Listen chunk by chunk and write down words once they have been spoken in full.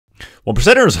Well,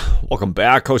 percenters, welcome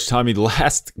back. Coach Tommy, the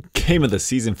last game of the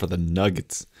season for the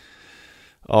Nuggets.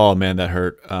 Oh, man, that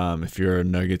hurt if you're a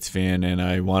Nuggets fan, and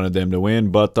I wanted them to win.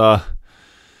 But I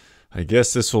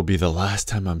guess this will be the last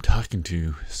time I'm talking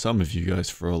to some of you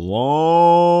guys for a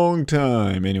long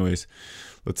time. Anyways,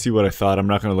 let's see what I thought. I'm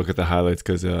not going to look at the highlights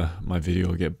because my video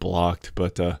will get blocked.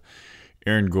 But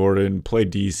Aaron Gordon played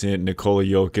decent. Nikola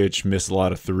Jokic missed a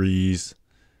lot of threes.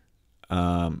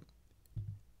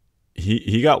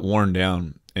 He got worn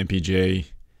down.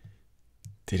 MPJ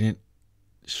didn't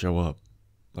show up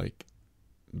like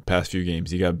the past few games.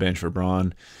 He got benched for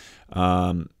Braun.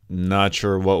 Not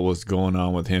sure what was going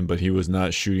on with him, but he was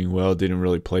not shooting well. Didn't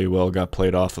really play well. Got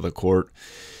played off of the court.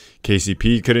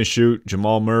 KCP couldn't shoot.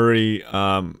 Jamal Murray.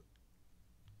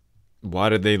 Why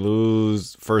did they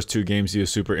lose? First two games he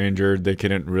was super injured. They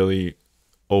couldn't really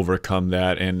overcome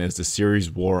that. And as the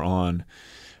series wore on,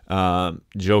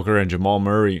 Joker and Jamal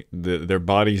Murray, their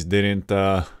bodies didn't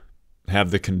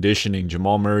have the conditioning.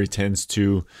 Jamal Murray tends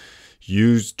to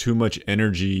use too much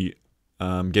energy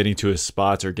getting to his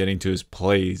spots or getting to his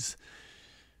plays.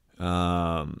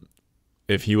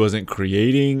 If he wasn't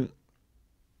creating,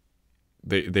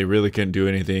 they really couldn't do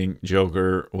anything.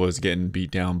 Joker was getting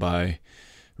beat down by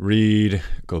Reed,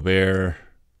 Gobert,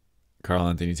 Karl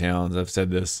Anthony Towns. I've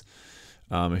said this.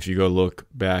 If you go look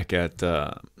back at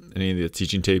any of the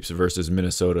teaching tapes versus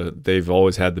Minnesota, they've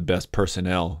always had the best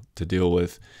personnel to deal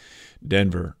with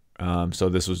Denver. So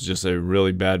this was just a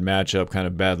really bad matchup, kind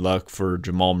of bad luck for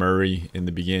Jamal Murray in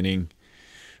the beginning,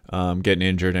 getting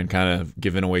injured and kind of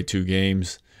giving away two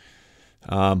games.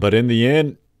 But in the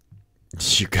end,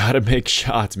 you got to make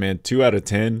shots, man. 2 out of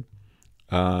 10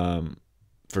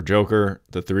 for Joker.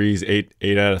 The threes,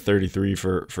 8 out of 33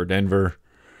 for Denver.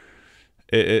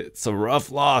 It's a rough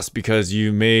loss because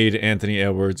you made Anthony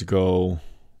Edwards go,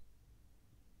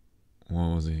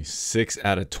 what was he, 6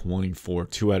 out of 24,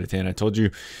 2 out of 10. I told you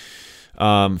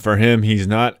for him, he's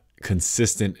not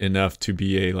consistent enough to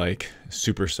be a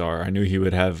superstar. I knew he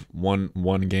would have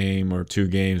one game or 2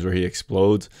 games where he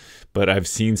explodes, but I've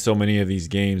seen so many of these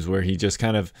games where he just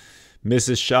kind of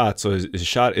misses shots. So his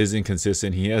shot isn't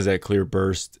consistent. He has that clear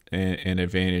burst and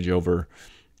advantage over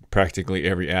practically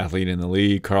every athlete in the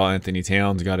league. Karl Anthony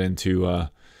Towns got into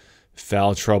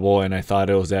foul trouble, and I thought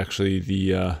it was actually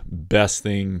the best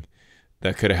thing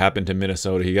that could have happened to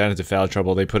Minnesota. He got into foul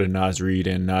trouble. They put a Naz Reid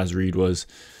in. Naz Reid was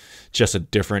just a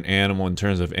different animal in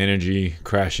terms of energy,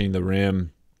 crashing the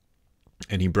rim,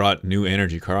 and he brought new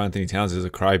energy. Karl Anthony Towns is a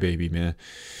crybaby, man.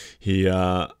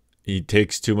 He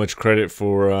takes too much credit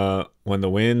for when the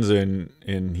wins, and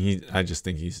I just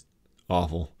think he's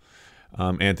awful.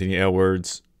 Anthony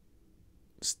Edwards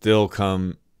still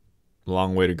come a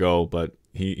long way to go, but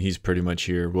he's pretty much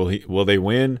here. Will they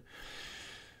win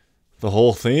the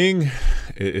whole thing?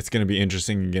 It's going to be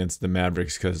interesting against the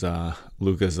Mavericks because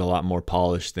Luka's a lot more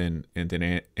polished than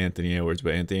Anthony Edwards,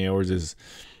 but Anthony Edwards is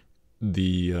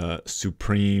the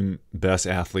supreme best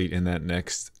athlete in that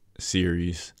next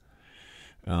series.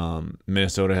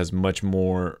 Minnesota has much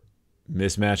more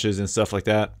mismatches and stuff like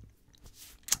that,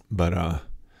 but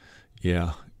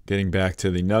yeah. Getting back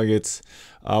to the Nuggets,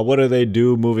 what do they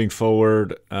do moving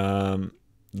forward?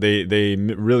 They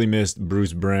really missed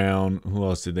Bruce Brown. Who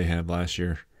else did they have last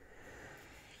year?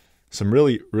 Some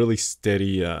really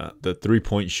steady the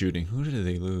 3-point shooting. Who did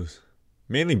they lose?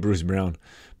 Mainly Bruce Brown,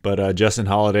 but Justin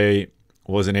Holiday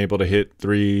wasn't able to hit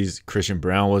threes. Christian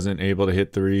Brown wasn't able to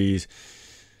hit threes.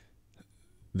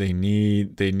 They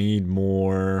need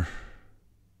more.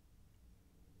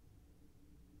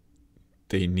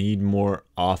 They need more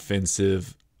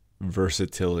offensive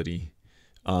versatility.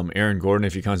 Aaron Gordon,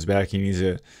 if he comes back, he needs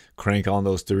to crank on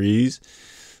those threes.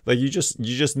 You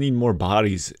just need more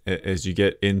bodies as you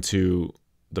get into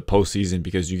the postseason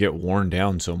because you get worn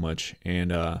down so much.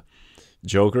 And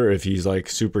Joker, if he's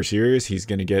super serious, he's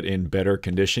going to get in better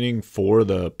conditioning for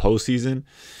the postseason.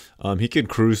 He could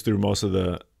cruise through most of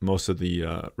the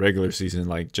regular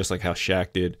season, just like how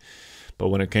Shaq did. But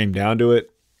when it came down to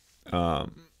it,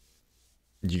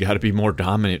 you got to be more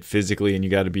dominant physically, and you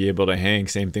got to be able to hang.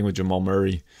 Same thing with Jamal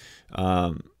Murray.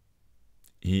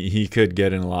 He could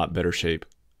get in a lot better shape,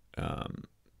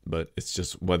 but it's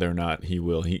just whether or not he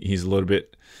will. He's a little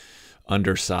bit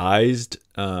undersized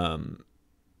because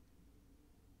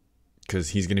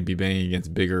he's going to be banging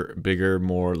against bigger,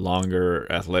 more longer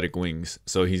athletic wings.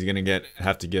 So he's going to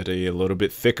have to get a little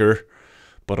bit thicker,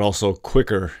 but also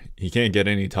quicker. He can't get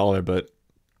any taller, but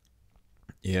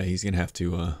yeah, he's going to have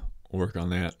to work on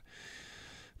that.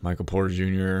 Michael Porter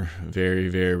Jr., very,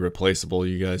 very replaceable.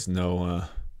 You guys know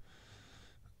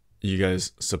you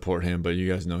guys support him, but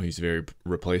you guys know he's very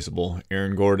replaceable.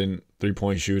 Aaron Gordon,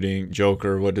 3-point shooting.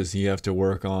 Joker, what does he have to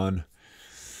work on?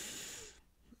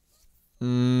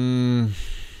 He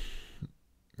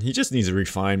just needs to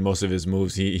refine most of his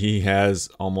moves. He has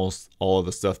almost all of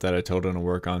the stuff that I told him to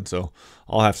work on. So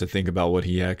I'll have to think about what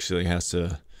he actually has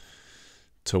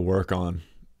to work on.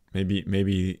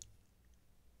 Maybe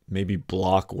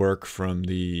block work from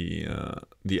the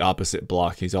opposite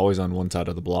block. He's always on one side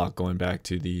of the block, going back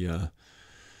to the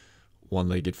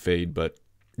one-legged fade. But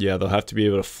yeah, they'll have to be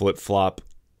able to flip-flop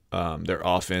their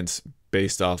offense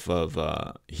based off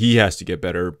of he has to get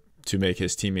better to make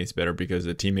his teammates better, because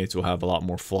the teammates will have a lot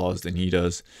more flaws than he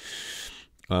does.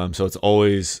 So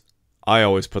I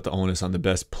always put the onus on the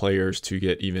best players to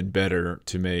get even better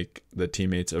to make the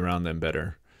teammates around them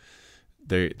better.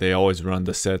 They always run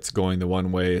the sets going the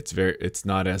one way. It's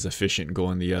not as efficient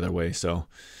going the other way. So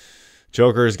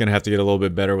Joker is going to have to get a little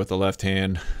bit better with the left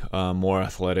hand, more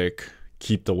athletic,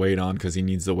 keep the weight on because he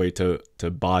needs the weight to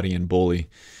body and bully.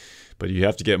 But you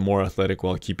have to get more athletic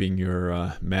while keeping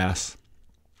your mass.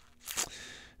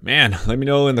 Man, let me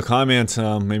know in the comments.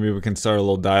 Maybe we can start a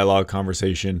little dialogue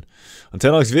conversation.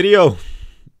 Until next video,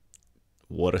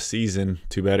 what a season.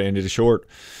 Too bad it ended short.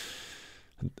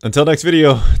 Until next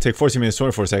video, take 14 minutes,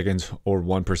 24 seconds, or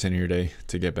 1% of your day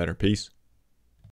to get better. Peace.